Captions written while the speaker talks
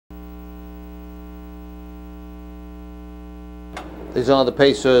These are the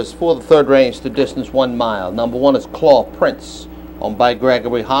pacers for the third race, the distance 1 mile. Number 1 is Claw Prince, owned by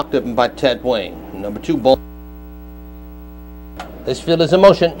Gregory Hawk, driven by Ted Wing. Number 2, Bull. This field is in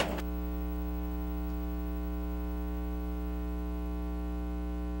motion.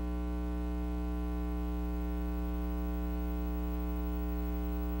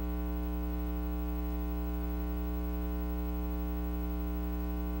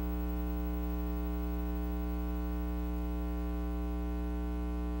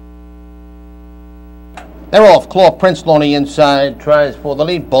 They're off. Claw Prince on the inside, tries for the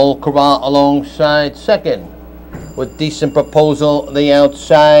lead. Bull Corral alongside second. With Decent Proposal the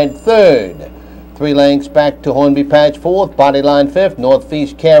outside third. 3 lengths back to Hornby Patch fourth. Bodyline fifth.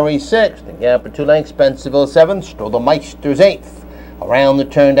 Northeast Carry sixth. The gap of 2 lengths. Spencerville seventh. Strollmeisters eighth. Around the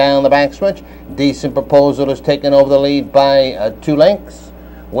turn down the backstretch. Decent Proposal is taken over the lead by 2 lengths.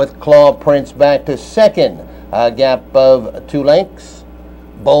 With Claw Prince back to second. A gap of 2 lengths.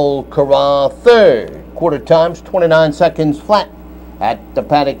 Bull Corral third. Quarter times, 29 seconds flat. At the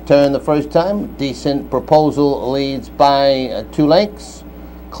paddock turn the first time, Decent Proposal leads by 2 lengths.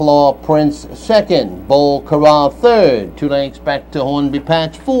 Claw Prince second. Bull Corral third. 2 lengths back to Hornby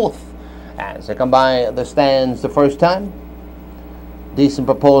Patch fourth. As they come by the stands the first time, Decent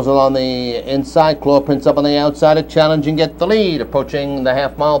Proposal on the inside. Claw Prince up on the outside to challenge and get the lead. Approaching the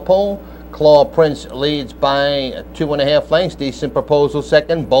half-mile pole, Claw Prince leads by 2.5 lengths. Decent Proposal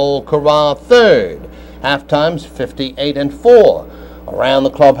second. Bull Corral third. Half times 58 and 4. Around the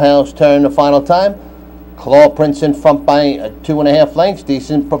clubhouse turn the final time. Claw Prince in front by 2.5 lengths.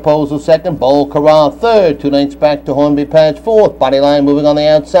 Decent Proposal second. Bull Corral third. 2 lengths back to Hornby Patch fourth. Bodyline moving on the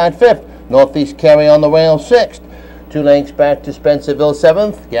outside fifth. Northeast Carry on the rail sixth. 2 lengths back to Spencerville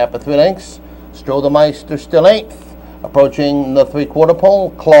seventh. Gap of 3 lengths. Strollmeister still eighth. Approaching the 3/4 pole.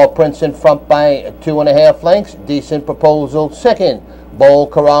 Claw Prince in front by 2.5 lengths. Decent Proposal second. Bull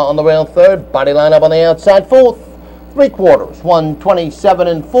Corral on the rail third. Bodyline up on the outside fourth. 3/4, 127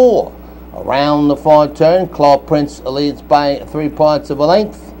 and 4. Around the far turn, Claw Prince leads by 3/4 of a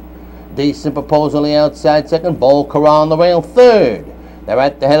length. Decent Proposal on the outside second. Bull Corral on the rail third. They're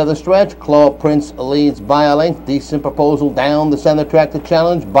at the head of the stretch. Claw Prince leads by a length. Decent Proposal down the center track to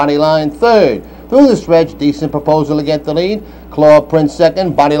challenge. Bodyline third. Through the stretch, Decent Proposal to get the lead. Claw Prince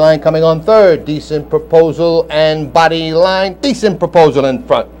second. Bodyline coming on third. Decent Proposal and Bodyline. Decent Proposal in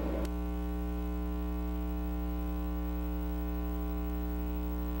front.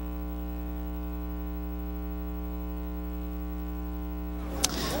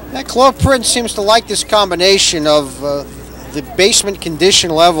 That Claw Prince seems to like this combination of the basement condition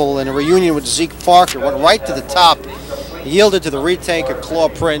level and a reunion with Zeke Parker. Went right to the top, yielded to the retake of Claw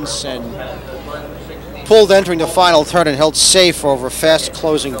Prince, and pulled entering the final turn and held safe over a fast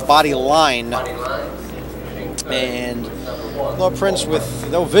closing Bodyline. And Claw Prince, with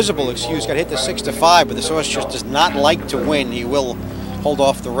no visible excuse, got hit to 6-5, but this horse just does not like to win. He will hold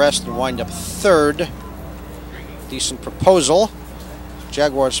off the rest and wind up third. Decent Proposal.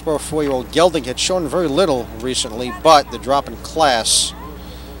 Jaguar Spur 4-year-old gelding had shown very little recently, but the drop in class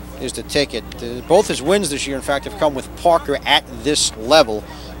is the ticket. Both his wins this year, in fact, have come with Parker at this level.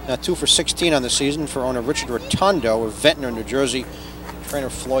 2 for 16 on the season for owner Richard Rotundo of Ventnor, New Jersey. Trainer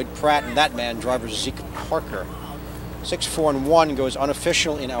Floyd Pratt, and that man, driver Zeke Parker. 6-4-1 goes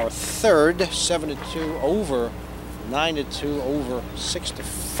unofficial in our third. 7-2 over, 9-2 over,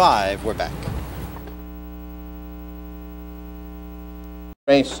 6-5. We're back.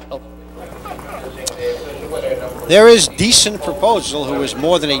 Race. There is Decent Proposal, who is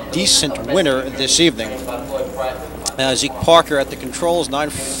more than a decent winner this evening. Zeke Parker at the controls,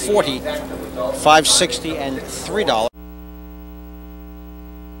 $9.40, $5.60, and $3.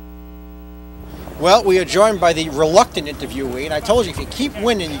 Well, we are joined by the reluctant interviewee, and I told you, if you keep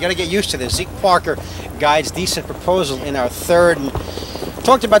winning, you got to get used to this. Zeke Parker guides Decent Proposal in our third. And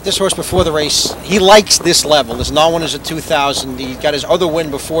talked about this horse before the race. He likes this level. This non-one is a 2,000. He got his other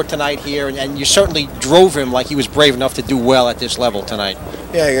win before tonight here, and you certainly drove him like he was brave enough to do well at this level tonight.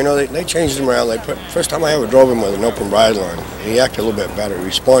 Yeah, you know, they changed him around. First time I ever drove him with an open bridle on. He acted a little bit better. He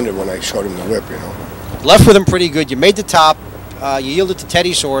responded when I showed him the whip, you know. Left with him pretty good. You made the top. You yielded to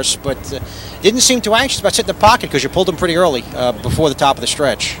Teddy's horse, but didn't seem too anxious about sitting in the pocket because you pulled him pretty early before the top of the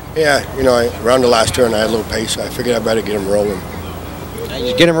stretch. Yeah, you know, around the last turn I had a little pace. I figured I better get him rolling.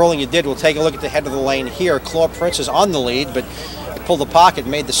 You get him rolling, you did. We'll take a look at the head of the lane here. Claw Prince is on the lead, but pulled the pocket,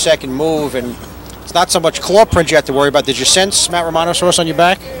 made the second move, and it's not so much Claw Prince you have to worry about. Did you sense Matt Romano's horse on your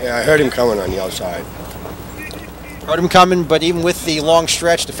back? Yeah, I heard him coming on the outside. Heard him coming, but even with the long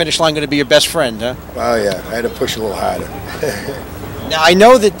stretch, the finish line going to be your best friend, huh? Well, yeah, I had to push a little harder. Now, I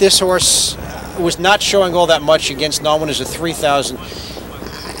know that this horse was not showing all that much against non-winners of 3,000.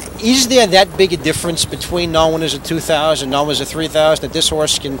 Is there that big a difference between non-winners of 2,000 and non-winners of 3,000 that this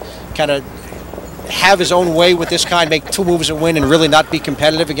horse can kind of have his own way with this kind, make 2 moves and win, and really not be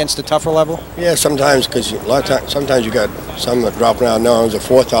competitive against the tougher level? Yeah, sometimes, because a lot of times, sometimes you got some that dropping out non-winners of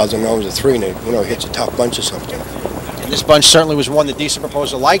 4,000, non-winners of 3, and it, hits a tough bunch or something. And this bunch certainly was one that Decent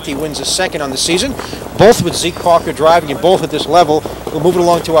Proposal liked. He wins his 2nd on the season, both with Zeke Parker driving and both at this level. We'll move it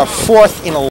along to our 4th in a